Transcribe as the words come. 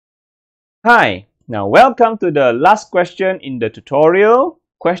Hi, now welcome to the last question in the tutorial,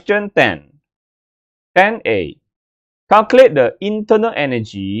 question 10. 10a. Calculate the internal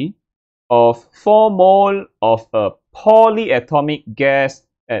energy of 4 mole of a polyatomic gas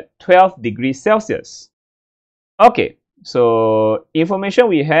at 12 degrees Celsius. Okay, so information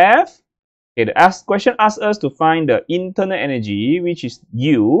we have, the question asks us to find the internal energy, which is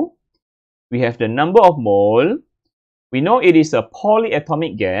U. We have the number of mole. We know it is a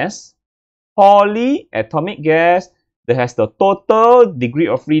polyatomic gas. Polyatomic gas that has the total degree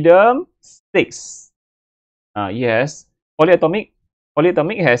of freedom 6. Yes, polyatomic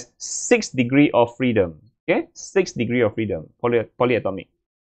has 6 degree of freedom. Okay, 6 degree of freedom, polyatomic.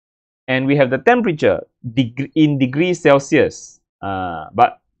 And we have the temperature in degrees Celsius,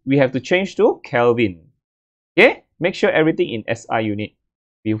 but we have to change to Kelvin. Okay, make sure everything in SI unit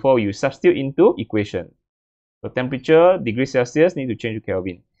before you substitute into equation. So temperature, degrees Celsius, need to change to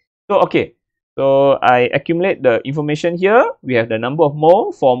Kelvin. So okay, so I accumulate the information here. We have the number of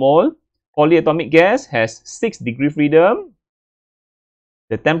mole, 4 mole. Polyatomic gas has 6 degree freedom.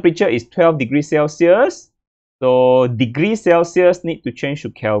 The temperature is 12 degrees Celsius. So degrees Celsius need to change to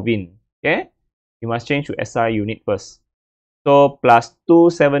Kelvin. Okay, you must change to SI unit first. So plus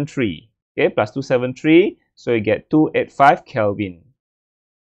 273. Okay, plus 273. So you get 285 Kelvin.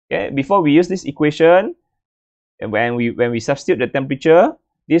 Okay, before we use this equation, when we substitute the temperature,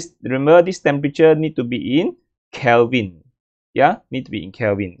 remember this temperature need to be in Kelvin. Yeah, need to be in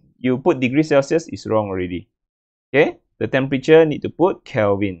Kelvin. You put degrees Celsius is wrong already. Okay, the temperature need to put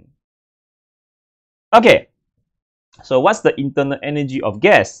Kelvin. Okay, so what's the internal energy of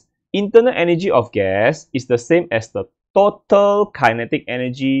gas? Internal energy of gas is the same as the total kinetic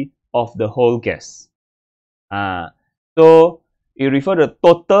energy of the whole gas. So you refer to the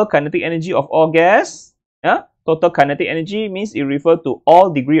total kinetic energy of all gas. Yeah, total kinetic energy means it refers to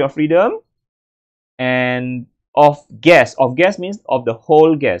all degree of freedom, and of gas means of the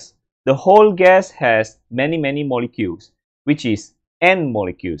whole gas. The whole gas has many molecules, which is N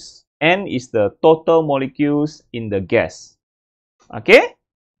molecules. N is the total molecules in the gas. Okay,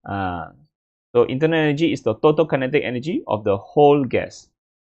 so internal energy is the total kinetic energy of the whole gas.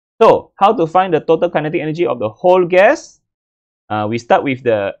 So how to find the total kinetic energy of the whole gas? We start with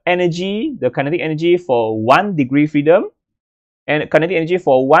the energy, the kinetic energy for 1 degree freedom. And kinetic energy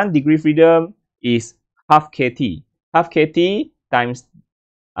for 1 degree freedom is half kT. Half kT times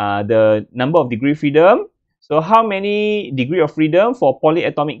the number of degree freedom. So how many degree of freedom for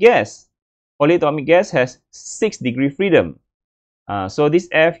polyatomic gas? Polyatomic gas has 6 degree freedom. So this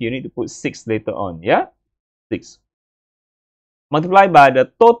F, you need to put 6 later on. Yeah, 6. Multiply by the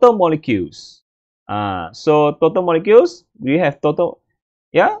total molecules. So total molecules, we have total,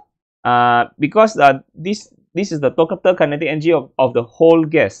 yeah, because this is the total kinetic energy of the whole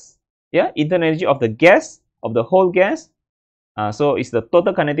gas. Yeah, internal energy of the gas, of the whole gas. So it's the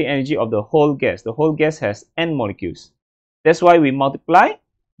total kinetic energy of the whole gas. The whole gas has N molecules. That's why we multiply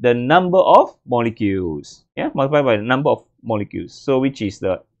the number of molecules. Yeah, multiply by the number of molecules. So which is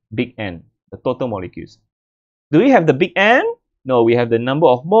the big N, the total molecules. Do we have the big N? No, we have the number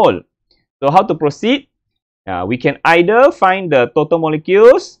of mole. So how to proceed? We can either find the total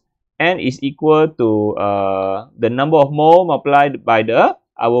molecules. N is equal to the number of mole multiplied by the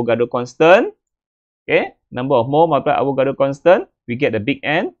Avogadro constant. Okay, number of mole multiplied by Avogadro constant. We get the big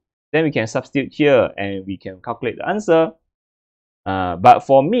N. Then we can substitute here and we can calculate the answer. But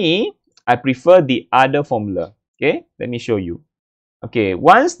for me, I prefer the other formula. Okay, let me show you. Okay,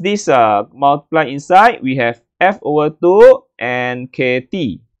 once this multiply inside, we have F over 2 and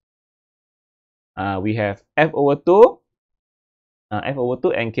KT. We have F over 2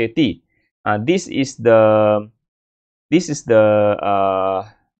 and KT. This is the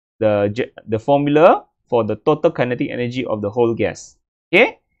formula for the total kinetic energy of the whole gas.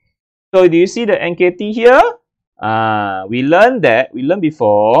 Okay, so do you see the NKT here? We learned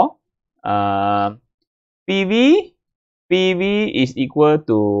before. PV is equal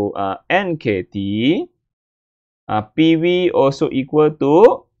to NKT. PV also equal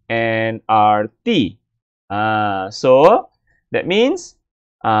to nRT. So that means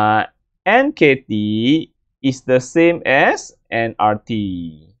NKT is the same as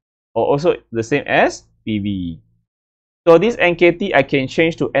nRT, or also the same as PV. So this NKT I can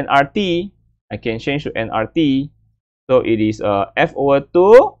change to nRT. So it is F over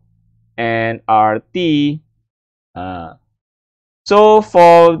 2 nRT. So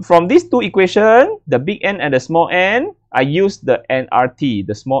from these two equations, the big N and the small n, I use the nRT,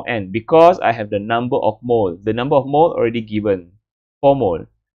 the small n, because I have the number of mole. The number of mole already given, 4 mole.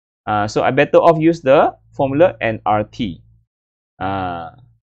 So I better off use the formula nRT.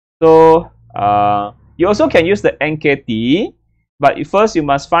 So you also can use the NKT, but first you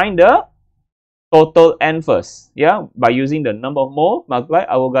must find the total N first, yeah, by using the number of mole multiply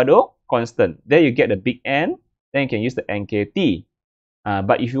Avogadro constant. Then you get the big N, then you can use the NKT.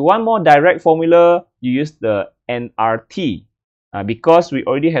 But if you want more direct formula, you use the nRT because we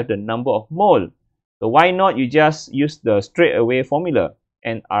already have the number of mole. So why not you just use the straight away formula,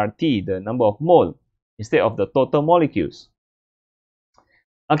 nRT, the number of mole, instead of the total molecules.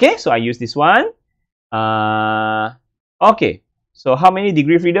 Okay, so I use this one. Okay, so how many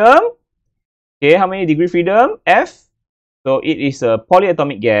degree freedom? Okay, how many degree freedom? F. So it is a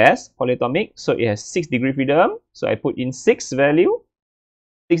polyatomic gas, polyatomic, so it has 6 degree freedom. So I put in 6 value,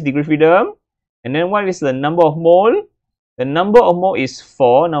 6 degree freedom. And then what is the number of mole? The number of mole is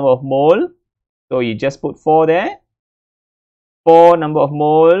 4, number of mole. So you just put 4 there. 4 number of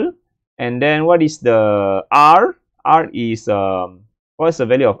mole. And then what is the R? R is, what is the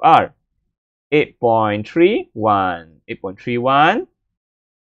value of R? 8.31. 8.31.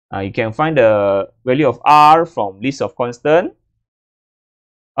 You can find the value of R from list of constant.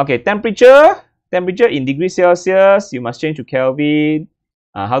 Okay, temperature. Temperature in degrees Celsius, you must change to Kelvin.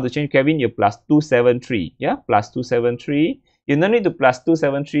 How to change Kelvin? You plus 273. Yeah, plus 273. You don't need to plus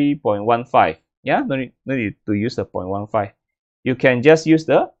 273.15. Yeah, no need to use the 0.15. You can just use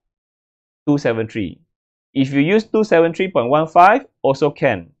the 273. If you use 273.15, also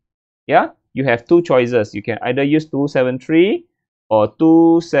can. Yeah, you have two choices. You can either use 273 or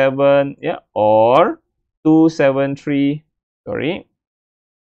 273, sorry,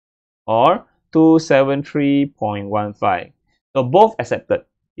 or 273.15. So both accepted.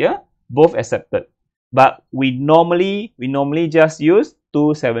 Yeah, both accepted. But we normally just use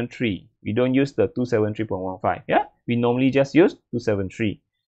 273. We don't use the 273.15. Yeah, we normally just use 273.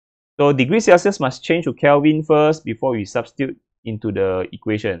 So degree Celsius must change to Kelvin first before we substitute into the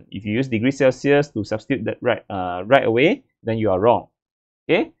equation. If you use degree Celsius to substitute that right away, then you are wrong.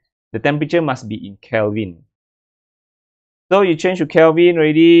 Okay, the temperature must be in Kelvin. So you change to Kelvin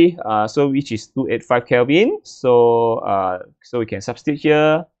already, so which is 285 Kelvin. So so we can substitute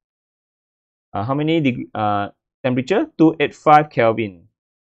here. How many degree temperature? 285 Kelvin.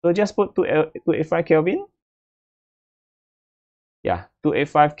 So just put 285 Kelvin. Yeah,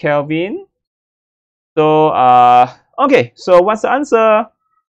 285 Kelvin. So okay, so what's the answer?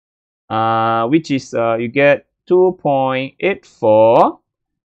 Which is you get 2.84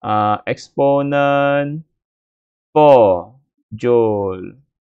 exponent 4 joule.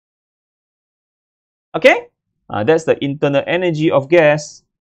 Okay, that's the internal energy of gas,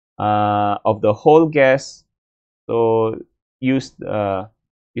 of the whole gas. So use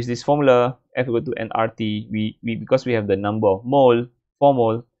this formula, F equal to nRT. Because we have the number of mole, 4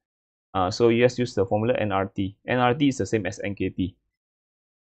 mole. So you just use the formula nRT. nRT is the same as NKT,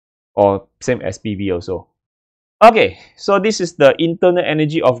 or same as PV also. Okay, so this is the internal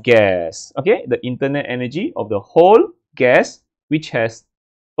energy of gas. Okay, the internal energy of the whole gas, which has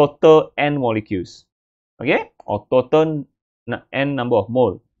total n molecules. Okay, or total n number of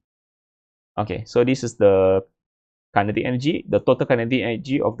mole. Okay, so this is the kinetic energy, the total kinetic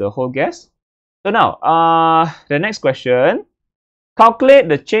energy of the whole gas. So now, the next question. Calculate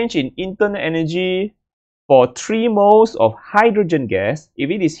the change in internal energy for 3 moles of hydrogen gas if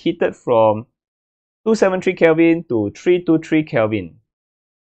it is heated from 273 Kelvin to 323 Kelvin.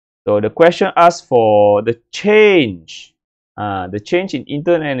 So the question asks for the change in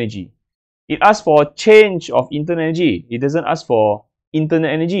internal energy. It asks for change of internal energy. It doesn't ask for internal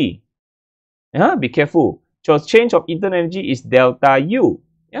energy. Yeah, be careful. So change of internal energy is delta U.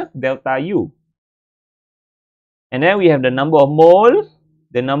 Yeah, delta U. And then we have the number of mole.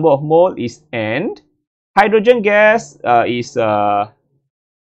 The number of mole is N. Hydrogen gas is a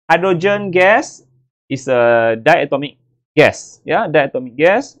diatomic gas. Yeah, diatomic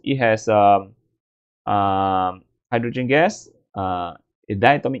gas. It has hydrogen gas, a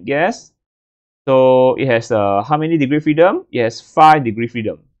diatomic gas. So it has how many degree freedom? It has 5 degree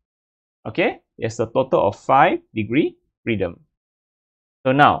freedom. Okay, it has a total of 5 degree freedom.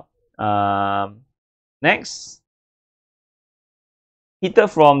 So now, next.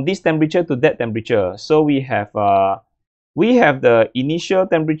 Heated from this temperature to that temperature. So we have the initial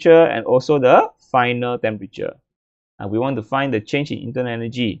temperature and also the final temperature. We want to find the change in internal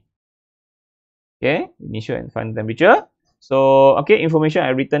energy. Okay, initial and final temperature. So okay, information I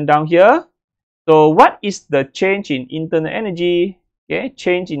written down here. So what is the change in internal energy? Okay,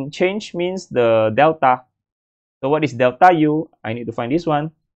 change means the delta. So what is delta U? I need to find this one.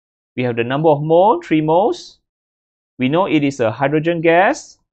 We have the number of mole, 3 moles. We know it is a hydrogen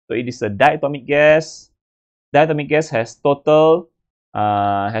gas, so it is a diatomic gas. Diatomic gas has total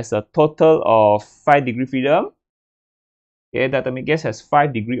has a total of 5 degree freedom. Okay, diatomic gas has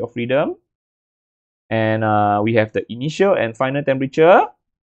 5 degree of freedom. And we have the initial and final temperature.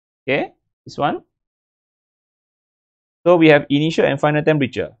 Okay, this one. So we have initial and final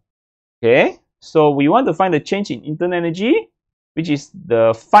temperature. Okay, so we want to find the change in internal energy, which is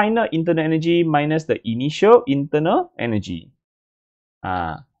the final internal energy minus the initial internal energy.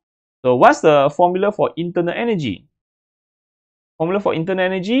 So what's the formula for internal energy? Formula for internal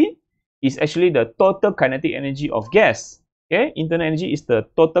energy is actually the total kinetic energy of gas. Okay, internal energy is the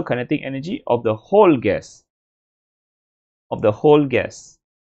total kinetic energy of the whole gas.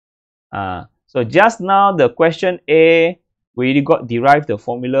 So just now the question A, we already got derived the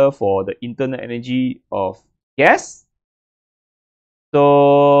formula for the internal energy of gas.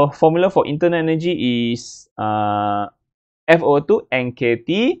 So formula for internal energy is F over 2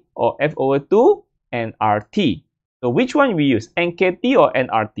 NKT or F over 2 nRT. So which one we use, NKT or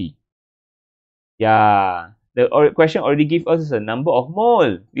nRT? Yeah, the question already gives us a number of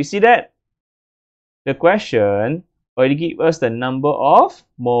mole. You see that? The question already gives us the number of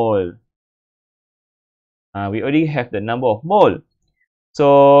mole. We already have the number of mole.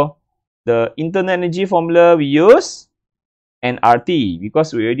 So the internal energy formula we use nRT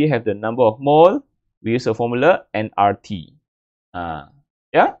because we already have the number of mole. We use a formula nRT.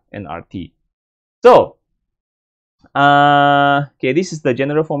 Yeah, nRT. So okay, this is the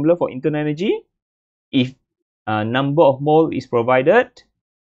general formula for internal energy. If number of mole is provided,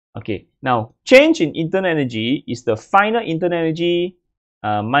 okay, now change in internal energy is the final internal energy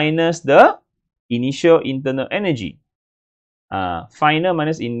minus the initial internal energy. Final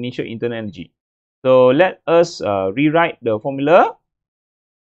minus initial internal energy. So let us rewrite the formula.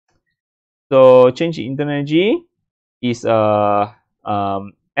 So change in internal energy is F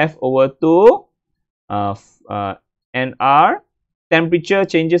over 2 nR. Temperature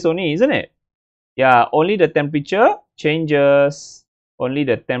changes only, isn't it? Yeah, only the temperature changes. Only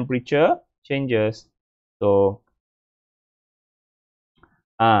the temperature changes. So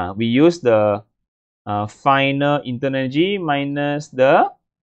we use the final internal energy minus the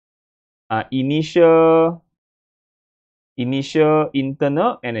initial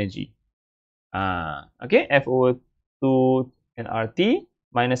internal energy. Okay, F over 2 nRT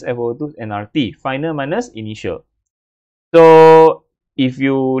minus F over 2 nRT. Final minus initial. So if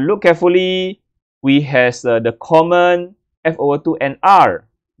you look carefully, we has the common F over 2 nR.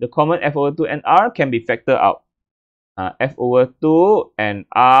 The common F over 2 nR can be factored out. F over 2 and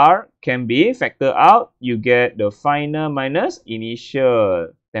R can be factored out. You get the final minus initial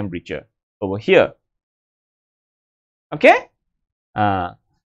temperature over here. Okay.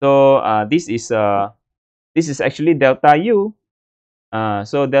 So this is actually delta U.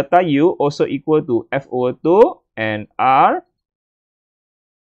 So delta U also equal to F over 2 and R.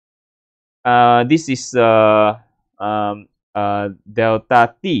 This is delta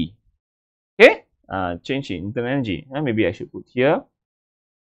T. Okay. Change in internal energy. Maybe I should put here.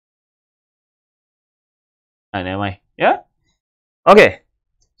 Never mind. Yeah. Okay.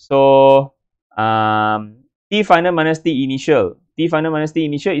 So T final minus T initial. T final minus T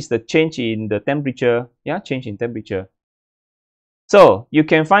initial is the change in the temperature. Yeah, change in temperature. So you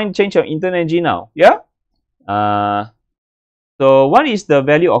can find change of internal energy now. Yeah. So what is the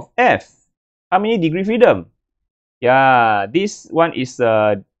value of F? How many degree freedom? Yeah, this one is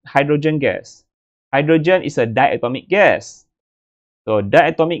a hydrogen gas. Hydrogen is a diatomic gas. So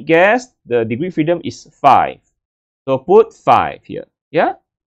diatomic gas, the degree freedom is 5. So put 5 here. Yeah,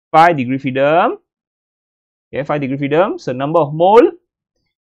 5 degree freedom. Okay, 5 degree freedom. So number of mole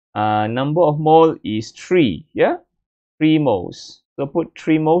is 3. Yeah, 3 moles. So put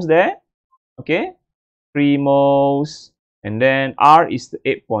 3 moles there. Okay, 3 moles. And then R is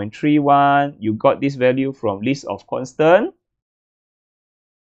 8.31. You got this value from list of constant.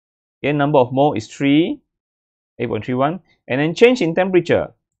 Okay, number of mole is 3, 8.31. And then change in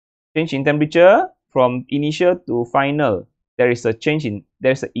temperature. Change in temperature from initial to final. There's an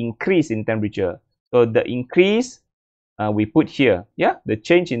increase in temperature. So the increase we put here. Yeah, the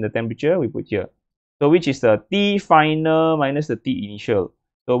change in the temperature we put here. So which is the T final minus the T initial.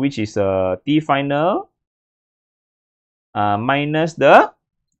 So which is T final minus the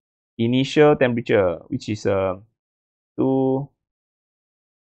initial temperature, which is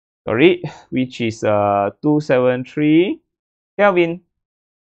which is 273 Kelvin.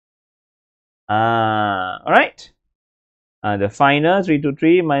 Alright. The final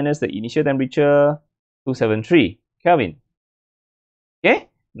 323 minus the initial temperature 273 Kelvin. Okay.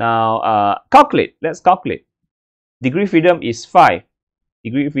 Now calculate. Let's calculate. Degree freedom is 5.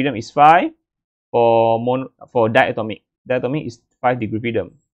 Degree freedom is 5 for diatomic. Diatomic is 5 degree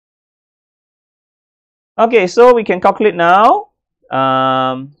freedom. Okay, so we can calculate now.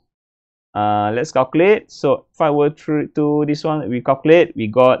 Let's calculate. So if I were to this one, we calculate. We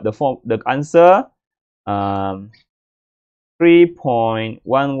got the answer.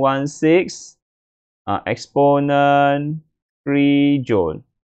 3.116 exponent 3 joule,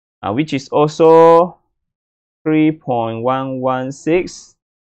 which is also 3.116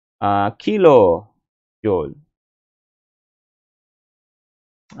 kilojoule.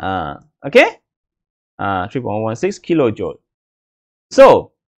 Okay, 3.116 kilojoule.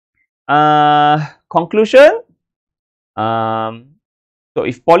 So conclusion. So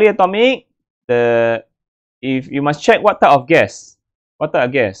if polyatomic, if you must check what type of gas. What type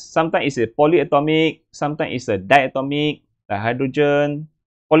of gas? Sometimes it's a polyatomic, sometimes it's a diatomic, like hydrogen.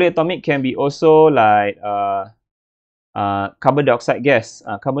 Polyatomic can be also like carbon dioxide gas.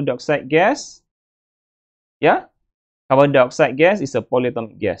 Carbon dioxide gas, yeah. Carbon dioxide gas is a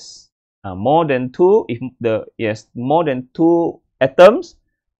polyatomic gas. More than two, more than 2 atoms,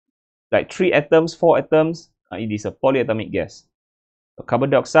 like 3 atoms, 4 atoms, it is a polyatomic gas. So carbon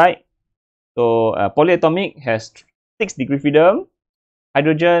dioxide. So polyatomic has 6 degree freedom.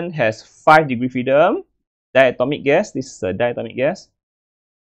 Hydrogen has 5 degree freedom. Diatomic gas, this is a diatomic gas.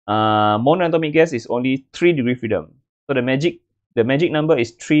 Monoatomic gas is only 3 degree freedom. So the magic number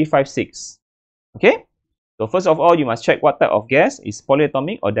is 356. Okay. So first of all, you must check what type of gas is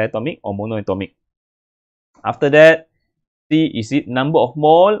polyatomic or diatomic or monoatomic. After that, see is it number of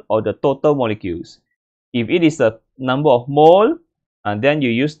mole or the total molecules. If it is a number of mole, and then you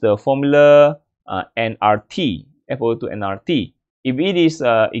use the formula nRT, FO2 nRT. If it is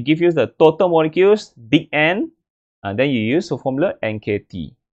it gives you the total molecules, big N, then you use the formula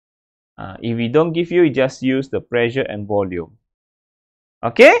NKT. If it don't give you, just use the pressure and volume.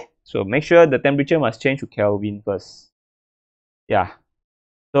 Okay, so make sure the temperature must change to Kelvin first. Yeah.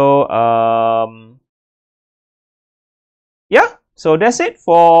 So yeah, so that's it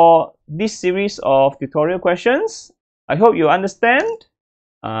for this series of tutorial questions. I hope you understand.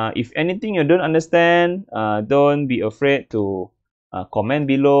 If anything you don't understand, don't be afraid to comment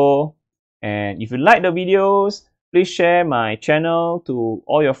below. And if you like the videos, please share my channel to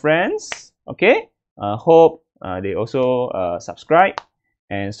all your friends. Okay, hope they also subscribe,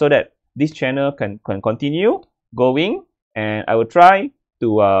 and so that this channel can continue going, and I will try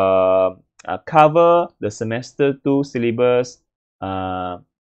to cover the semester 2 syllabus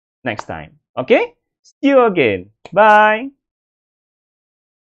next time. Okay, see you again. Bye.